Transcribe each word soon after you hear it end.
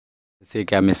SSC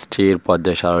কেমিস্ট্রির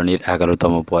পর্যায় সারণীর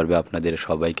 11তম পর্বে আপনাদের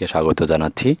সবাইকে স্বাগত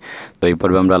জানাচ্ছি। তো এই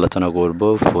পর্বে আমরা আলোচনা করব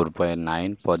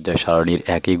 4.9 পর্যায় সারণীর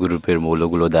একই গ্রুপের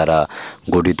মৌলগুলো দ্বারা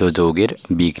গঠিত যৌগের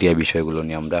বিক্রিয়া বিষয়গুলো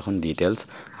নিয়ে আমরা এখন ডিটেলস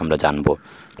আমরা জানব।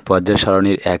 পর্যায়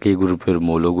সারণীর একই গ্রুপের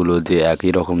মৌলগুলো যে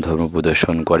একই রকম ধর্ম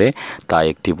প্রদর্শন করে তা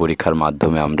একটি পরীক্ষার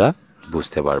মাধ্যমে আমরা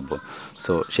বুঝতে পারবো।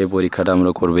 সো সেই পরীক্ষাটা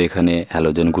আমরা করব এখানে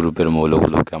হ্যালোজেন গ্রুপের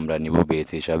মৌলগুলোকে আমরা নিব বেস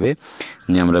হিসাবে,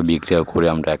 নিয়ে আমরা বিক্রিয়া করে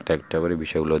আমরা একটা একটা করে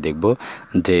বিষয়গুলো দেখব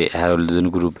যে হ্যালোজেন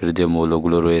গ্রুপের যে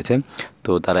মৌলগুলো রয়েছে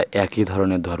তো তারা একই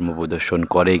ধরনের ধর্ম প্রদর্শন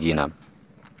করে কি না,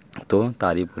 তো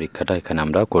তারই পরীক্ষাটা এখানে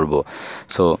আমরা করব।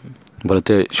 সো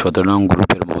বলতে 17 নং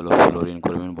গ্রুপের মৌল ফ্লোরিন,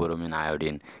 ক্লোরিন, ব্রোমিন,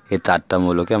 আয়োডিন এই 4টা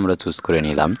মৌলকে আমরা চুজ করে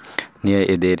নিলাম, নিয়ে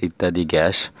এদের ইত্যাদি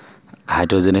গ্যাস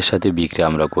হাইড্রোজেনের সাথে বিক্রিয়া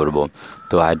আমরা করব।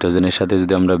 তো হাইড্রোজেনের সাথে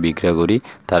যদি আমরা বিক্রিয়া করি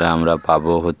তাহলে আমরা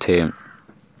পাবো হচ্ছে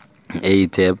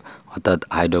HF অর্থাৎ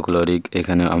হাইড্রোক্লোরিক,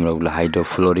 এখানে আমরা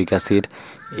hydrofluoric acid,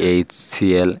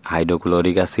 HCl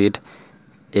hydrochloric acid,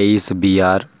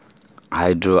 HBr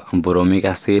হাইড্রোব্রোমিক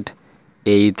acid,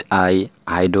 HI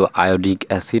hydro iodic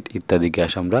acid ইত্যাদি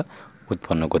গ্যাস আমরা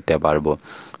উৎপন্ন করতে পারবো।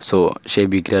 সো সেই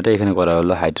বিক্রিয়াটা এখানে করা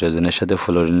হলো। হাইড্রোজেনের সাথে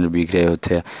ফ্লোরিনের বিক্রিয়া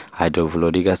হচ্ছে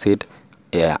হাইড্রোফ্লোরিক অ্যাসিড,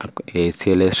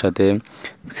 HCl এর সাথে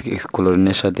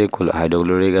ক্লোরিনের সাথে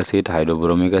hydrochloric acid,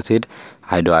 হাইড্রোব্রোমিক acid,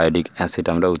 hydro iodic acid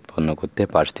আমরা উৎপন্ন করতে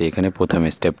পারছি এখানে প্রথম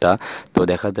স্টেপটা। তো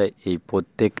দেখা যায় এই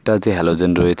প্রত্যেকটা যে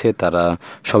হ্যালোজেন রয়েছে তারা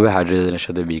সবে হাইড্রোজেনের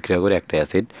সাথে বিক্রিয়া করে একটা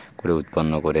অ্যাসিড করে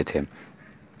উৎপন্ন করেছে।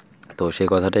 তো সেই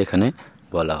কথাটা এখানে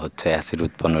বলা হচ্ছে অ্যাসিড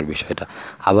উৎপন্নের বিষয়টা।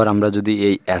 আবার আমরা যদি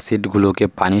এই অ্যাসিডগুলোকে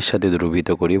পানির সাথে দ্রবীভূত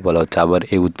করি, বলা হচ্ছে আবার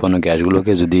এই উৎপন্ন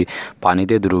গ্যাসগুলোকে যদি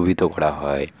পানিতে দ্রবীভূত করা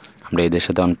হয়, আমরা এদের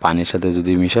সাথে পানির সাথে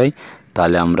যদি মিশাই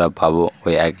তাহলে আমরা পাবো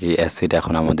ওই একই অ্যাসিড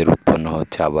এখন আমাদের উৎপন্ন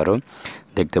হচ্ছে। আবারও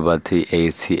দেখতে পাচ্ছি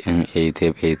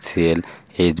HF, HCl,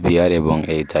 HBr এবং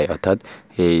HI অর্থাৎ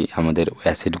এই আমাদের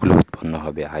অ্যাসিডগুলো উৎপন্ন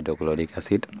হবে। Hydrochloric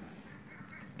acid,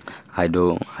 hydro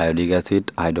iodic acid,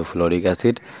 hydrofluoric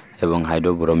acid এবং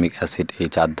হাইড্রোব্রোমিক অ্যাসিড, এই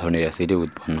 4 ধরনের অ্যাসিডই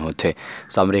উৎপন্ন হচ্ছে।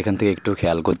 সো আমরা এখান থেকে একটু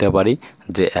খেয়াল করতে পারি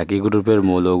যে একই গ্রুপের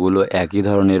মৌলগুলো একই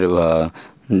ধরনের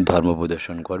ধর্ম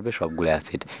প্রদর্শন করবে সবগুলো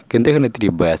অ্যাসিড, কিন্তু এখানে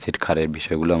তীব্র অ্যাসিড ক্ষারের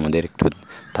বিষয়গুলো আমাদের একটু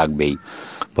থাকবেই।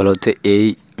 বলা হচ্ছে এই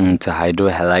হাইড্রো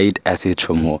হ্যালাইড অ্যাসিড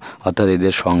সমূহ অর্থাৎ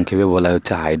এদের সংক্ষেপে বলা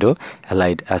হচ্ছে হাইড্রো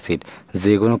হ্যালাইড অ্যাসিড,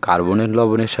 যে কোনো কার্বনের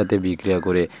লবণের সাথে বিক্রিয়া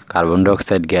করে কার্বন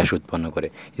ডাইঅক্সাইড গ্যাস উৎপন্ন করে।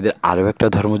 এদের আরও একটা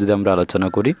ধর্ম যদি আমরা আলোচনা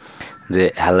করি যে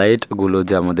হ্যালাইডগুলো,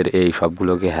 যে আমাদের এই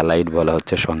সবগুলোকে হ্যালাইড বলা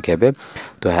হচ্ছে সংক্ষেপে।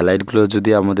 তো হ্যালাইডগুলো যদি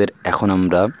আমাদের এখন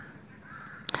আমরা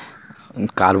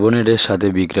কার্বনেটের সাথে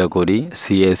বিক্রিয়া করি,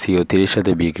 CaCO3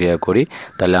 সাথে বিক্রিয়া করি,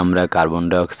 তাহলে আমরা কার্বন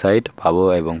ডাইঅক্সাইড পাবো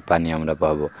এবং পানি আমরা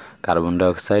পাবো। কার্বন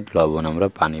ডাইঅক্সাইড, লবণ, আমরা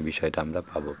পানি বিষয়টা আমরা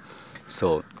পাবো। সো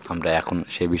আমরা এখন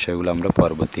সেই বিষয়গুলো আমরা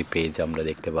পরবর্তী পেজে আমরা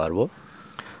দেখতে পারবো।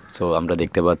 সো আমরা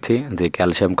দেখতে পাচ্ছি যে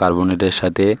ক্যালসিয়াম কার্বনেটের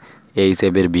সাথে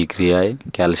HF এর বিক্রিয়ায়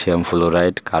ক্যালসিয়াম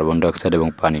ফ্লোরাইড, কার্বন ডাইঅক্সাইড এবং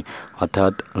পানি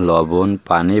অর্থাৎ লবণ,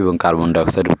 পানি এবং কার্বন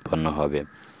ডাইঅক্সাইড উৎপন্ন হবে।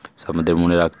 সো আমাদের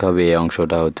মনে রাখতে হবে এই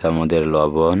অংশটা হচ্ছে আমাদের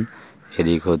লবণ,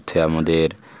 এদিক হচ্ছে আমাদের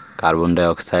কার্বন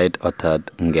ডাইঅক্সাইড অর্থাৎ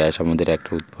গ্যাস আমাদের একটা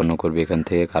উৎপন্ন করবে এখান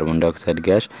থেকে কার্বন ডাইঅক্সাইড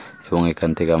গ্যাস, এবং এখান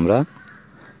থেকে আমরা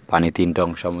পানি, 3টা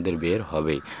অংশ আমাদের বের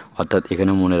হবেই। অর্থাৎ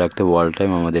এখানে মনে রাখতে হবে অল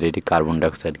টাইম আমাদের এটি কার্বন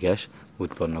ডাইঅক্সাইড গ্যাস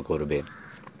উৎপন্ন করবে।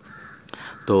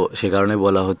 তো সে কারণে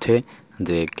বলা হচ্ছে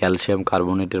যে ক্যালসিয়াম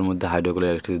কার্বনেটের মধ্যে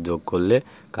হাইড্রোক্লোরিক অ্যাসিড যোগ করলে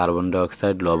কার্বন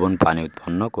ডাইঅক্সাইড, লবণ, পানি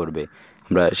উৎপন্ন করবে।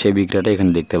 আমরা সেই বিক্রিয়াটা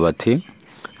এখানে দেখতে পাচ্ছি।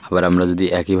 আবার আমরা যদি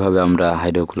একইভাবে আমরা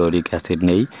হাইড্রোক্লোরিক অ্যাসিড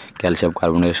নেই ক্যালসিয়াম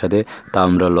কার্বনের সাথে, তা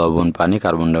আমরা লবণ, পানি,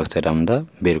 কার্বন ডাইঅক্সাইড আমরা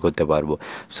বের করতে পারবো।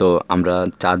 সো আমরা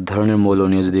 4 ধরনের মৌল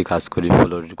নিয়ে যদি কাজ করি,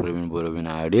 ফ্লোরিন, ক্লোরিন, ব্রোমিন,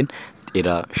 আয়োডিন,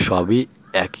 এরা সবই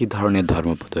একই ধরনের ধর্ম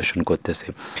প্রদর্শন করতেছে।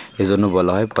 এজন্য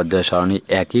বলা হয় পর্যায় সারণী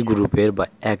একই গ্রুপের বা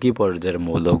একই পর্যায়ের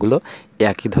মৌলগুলো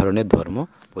একই ধরনের ধর্ম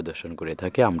প্রদর্শন করে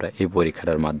থাকে। আমরা এই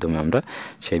পরীক্ষাটার মাধ্যমে আমরা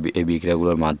এই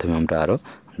বিক্রিয়াগুলোর মাধ্যমে আমরা আরও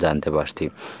জানতে পারছি।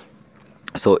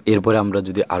 সো এরপরে আমরা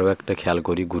যদি আরও একটা খেয়াল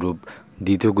করি,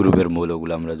 দ্বিতীয় গ্রুপের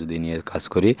মৌলগুলো আমরা যদি নিয়ে কাজ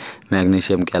করি,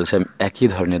 ম্যাগনেসিয়াম, ক্যালসিয়াম একই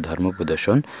ধরনের ধর্ম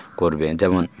প্রদর্শন করবে।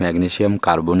 যেমন ম্যাগনেসিয়াম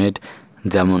কার্বনেট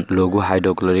যেমন লঘু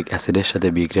হাইড্রোক্লোরিক অ্যাসিডের সাথে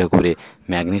বিক্রিয়া করে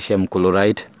ম্যাগনেসিয়াম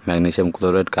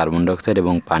ক্লোরাইড কার্বন ডাইঅক্সাইড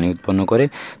এবং পানি উৎপন্ন করে,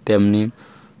 তেমনি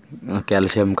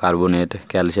ক্যালসিয়াম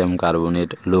কার্বনেট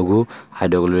লঘু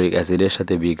হাইড্রোক্লোরিক অ্যাসিডের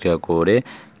সাথে বিক্রিয়া করে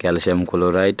ক্যালসিয়াম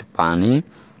ক্লোরাইড,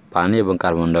 পানি এবং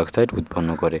কার্বন ডাইঅক্সাইড উৎপন্ন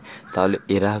করে। তাহলে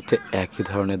এরা হচ্ছে একই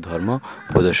ধরনের ধর্ম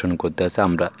প্রদর্শন করতে আছে।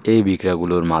 আমরা এই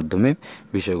বিক্রিয়াগুলোর মাধ্যমে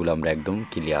বিষয়গুলো আমরা একদম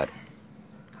ক্লিয়ার।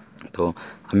 তো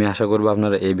আমি আশা করব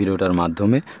আপনারা এই ভিডিওটার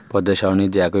মাধ্যমে পর্যায় সারণীর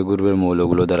যে একই গ্রুপের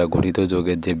মৌলগুলো দ্বারা গঠিত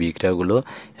যৌগের যে বিক্রিয়াগুলো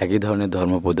একই ধরনের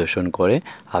ধর্ম প্রদর্শন করে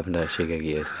আপনারা শিখে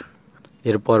গিয়েছেন।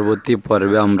 এর পরবর্তী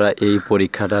পর্বে আমরা এই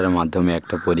পরীক্ষাটার মাধ্যমে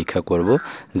একটা পরীক্ষা করব,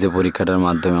 যে পরীক্ষাটার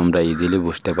মাধ্যমে আমরা ইজিলি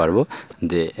বুঝতে পারবো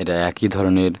যে এটা একই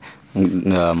ধরনের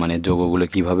মানে যৌগগুলো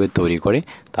কিভাবে তৈরি করে।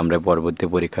 তো আমরা পরবর্তী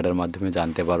পরীক্ষাটার মাধ্যমে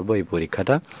জানতে পারবো এই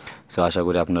পরীক্ষাটা। সো আশা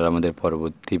করি আপনারা আমাদের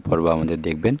পরবর্তী পর্ব আমাদের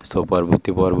দেখবেন। সো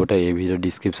পরবর্তী পর্বটা এই ভিডিও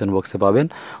ডিসক্রিপশন বক্সে পাবেন,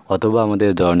 অথবা আমাদের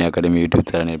জর্নি একাডেমি ইউটিউব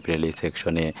চ্যানেলের প্লেলিস্ট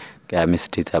সেকশনে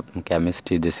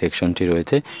কেমিস্ট্রি যে সেকশনটি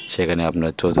রয়েছে সেখানে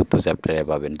আপনারা 4th চ্যাপ্টারে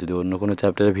পাবেন। যদি অন্য কোনো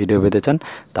চ্যাপ্টারের ভিডিও পেতে চান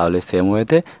তাহলে সেম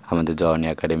ওয়েতে আমাদের জর্নি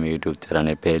একাডেমি ইউটিউব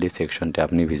চ্যানেলের প্লেলিস্ট সেকশনটি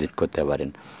আপনি ভিজিট করতে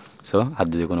পারেন। সো আর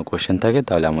যদি কোনো কোশ্চেন থাকে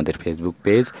তাহলে আমাদের ফেসবুক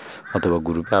পেজ অথবা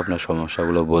গ্রুপে আপনার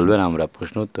সমস্যাগুলো বলবেন, আমরা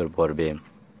প্রশ্ন উত্তর পর্বে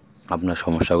আপনার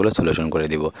সমস্যাগুলো সলিউশন করে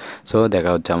দিব। সো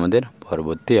দেখা হচ্ছে আমাদের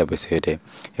পরবর্তী এপিসোডে।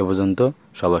 এ পর্যন্ত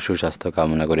সবার সুস্বাস্থ্য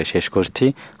কামনা করে শেষ করছি।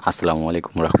 আসসালামু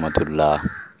আলাইকুম রহমতুল্লাহ।